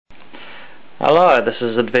Hello, this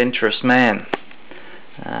is Adventurous Man.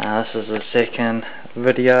 This is the second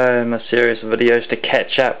video in a series of videos to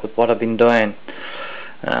catch up with what I've been doing.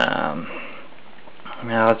 Now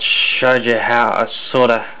I showed you how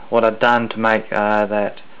what I've done to make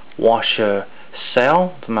that washer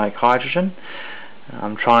cell to make hydrogen.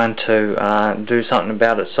 I'm trying to do something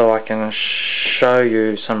about it so I can show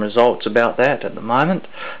you some results about that at the moment.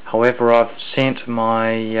 However, I've sent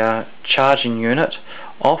my charging unit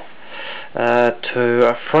off to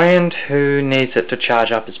a friend who needs it to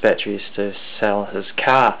charge up his batteries to sell his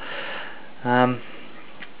car.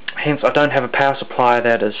 Hence I don't have a power supply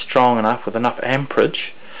that is strong enough with enough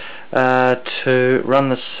amperage to run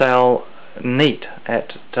the cell neat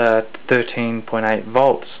at 13.8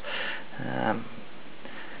 volts.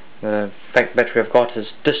 The battery I've got is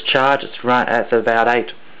discharged. It's run at about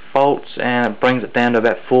 8 volts and it brings it down to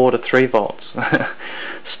about 4 to 3 volts.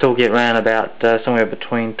 Still get around about somewhere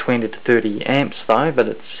between 20 to 30 amps though, but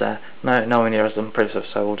it's nowhere near as impressive,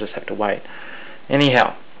 so we'll just have to wait.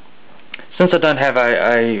 Anyhow, since I don't have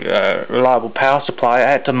a reliable power supply, I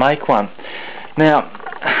had to make one. Now,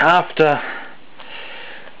 after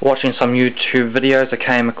watching some YouTube videos, I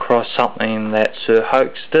came across something that Sir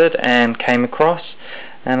Hoax did and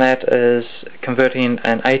that is converting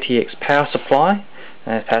an ATX power supply,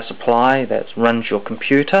 that runs your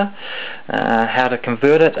computer, how to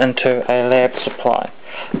convert it into a lab supply.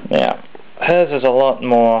 Now, hers is a lot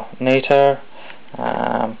more neater,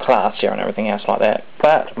 classier and everything else like that,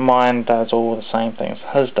 but mine does all the same things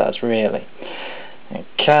his does, really.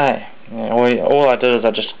 Okay, all I did is I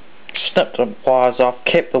just snipped the wires off,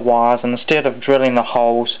 kept the wires, and instead of drilling the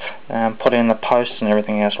holes, put in the posts and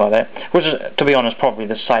everything else like that, which is, to be honest, probably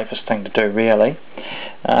the safest thing to do, really.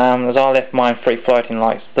 As I left mine free floating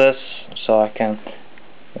like this, so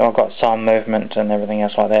I've got some movement and everything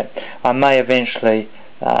else like that. I may eventually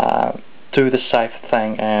do the safe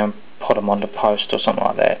thing and put them onto post or something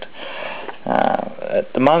like that.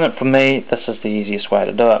 At the moment, for me, this is the easiest way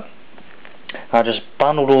to do it. I just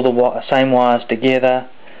bundled all the same wires together,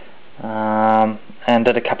 and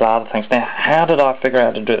did a couple of other things. Now, how did I figure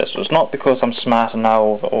out to do this? It was not because I'm smart and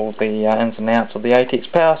know all the ins and outs of the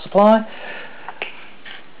ATX power supply.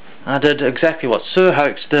 I did exactly what Sir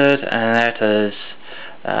Hoax did, and that is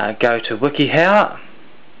go to WikiHow,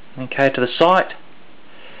 okay, to the site,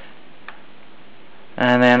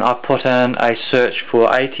 and then I put in a search for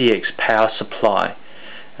ATX power supply.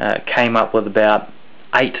 Came up with about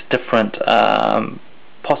 8 different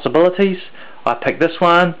possibilities. I picked this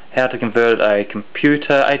one, how to convert a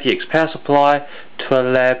computer ATX power supply to a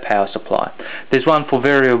lab power supply. There's one for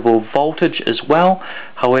variable voltage as well.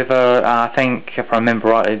 However, I think, if I remember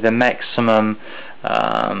rightly, the maximum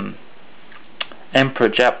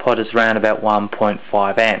amperage output is around about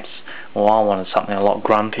 1.5 amps. Well, I wanted something a lot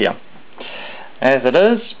gruntier. As it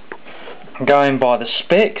is, going by the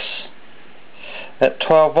specs, at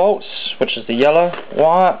 12 volts, which is the yellow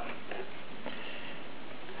wire,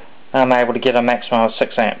 I'm able to get a maximum of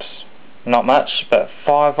 6 amps. Not much, but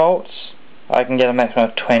 5 volts, I can get a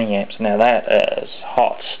maximum of 20 amps. Now that is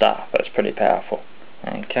hot stuff. That's pretty powerful.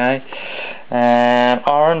 Okay, and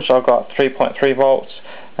orange, I've got 3.3 volts,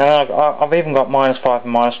 and I've even got -5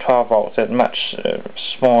 and -12 volts at much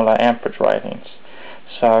smaller amperage ratings.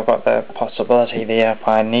 So I've got the possibility there if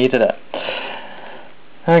I needed it.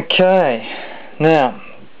 Okay, now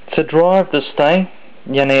to drive this thing,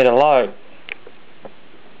 you need a load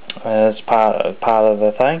as part of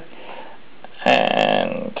the thing,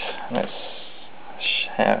 and let's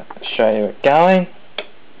show you it going,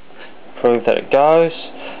 prove that it goes.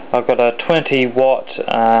 I've got a 20 watt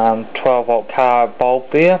 12 volt car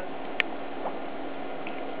bulb there,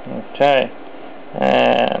 okay,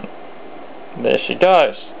 and there she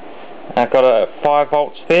goes. I've got a 5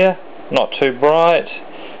 volts there, not too bright.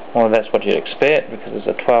 Well, that's what you'd expect because it's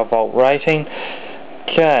a 12 volt rating.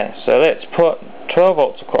 Okay, so let's put 12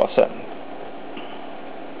 volts across it,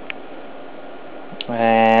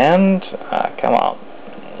 and come on,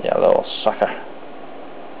 you little sucker.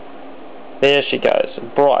 There she goes,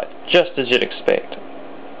 bright, just as you'd expect.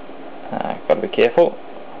 Got to be careful.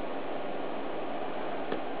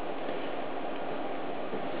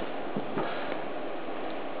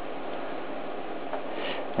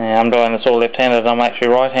 Now, I'm doing this all left-handed and I'm actually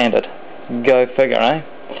right-handed. Go figure, eh?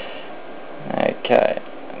 Okay.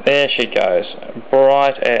 There she goes,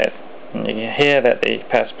 bright as. And you can hear that the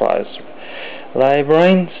power supply is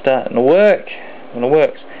labouring, starting to work, and it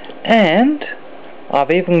works. And I've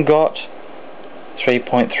even got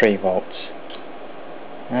 3.3 volts.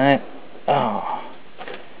 Alright,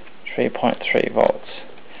 3.3 volts.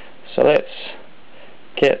 So let's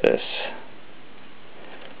get this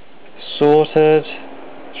sorted.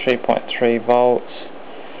 3.3 volts.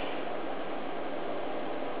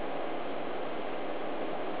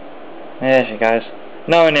 There she goes.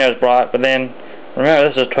 Nowhere near as bright, but then remember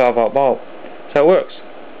this is a 12 volt bulb, so it works.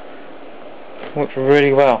 Works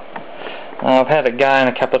really well. I've had it going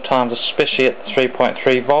a couple of times, especially at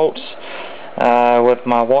 3.3 volts with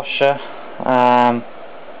my washer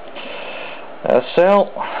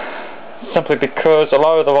cell, simply because the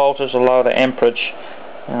lower the voltage, the lower the amperage.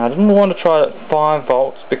 I didn't want to try it at 5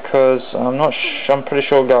 volts because I'm pretty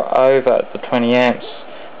sure it'll go over the 20 amps.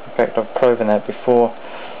 In fact, I've proven that before.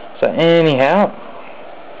 So anyhow,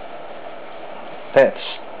 that's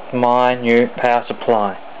my new power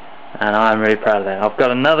supply, and I'm really proud of that. I've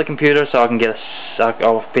got another computer, so I can get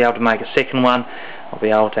I'll be able to make a second one. I'll be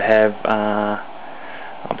able to have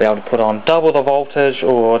I'll be able to put on double the voltage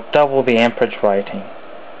or double the amperage rating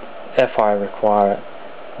if I require it.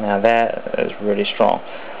 Now that is really strong.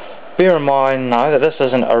 Bear in mind though that this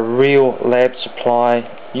isn't a real lab supply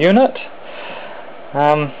unit,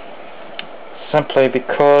 simply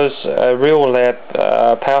because a real lab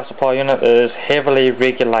power supply unit is heavily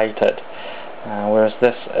regulated, whereas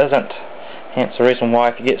this isn't. Hence the reason why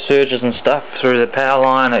if you get surges and stuff through the power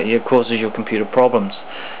line, it causes your computer problems.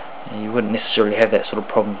 And you wouldn't necessarily have that sort of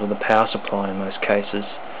problems with the power supply in most cases.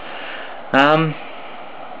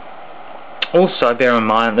 Also bear in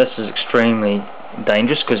mind this is extremely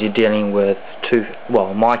dangerous because you're dealing with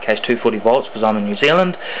in my case 240 volts because I'm in New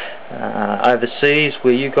Zealand. Overseas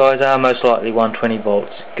where you guys are, most likely 120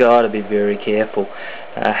 volts. Got to be very careful.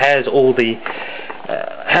 Has all the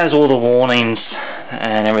warnings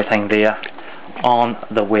and everything there on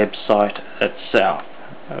the website itself.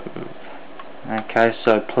 Okay,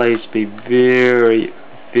 so please be very,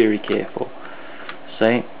 very careful.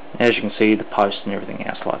 See, as you can see, the post and everything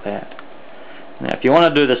else like that. Now, if you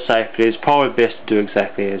want to do this safely, it's probably best to do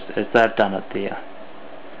exactly as they've done it there.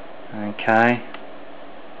 Okay,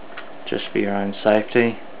 just for your own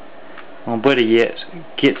safety. Or better yet,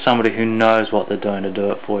 get somebody who knows what they're doing to do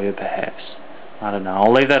it for you, perhaps. I don't know.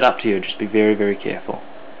 I'll leave that up to you. Just be very, very careful.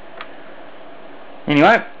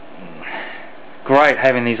 Anyway, great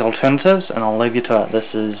having these alternatives, and I'll leave you to it.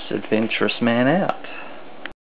 This is Adventurous Man out.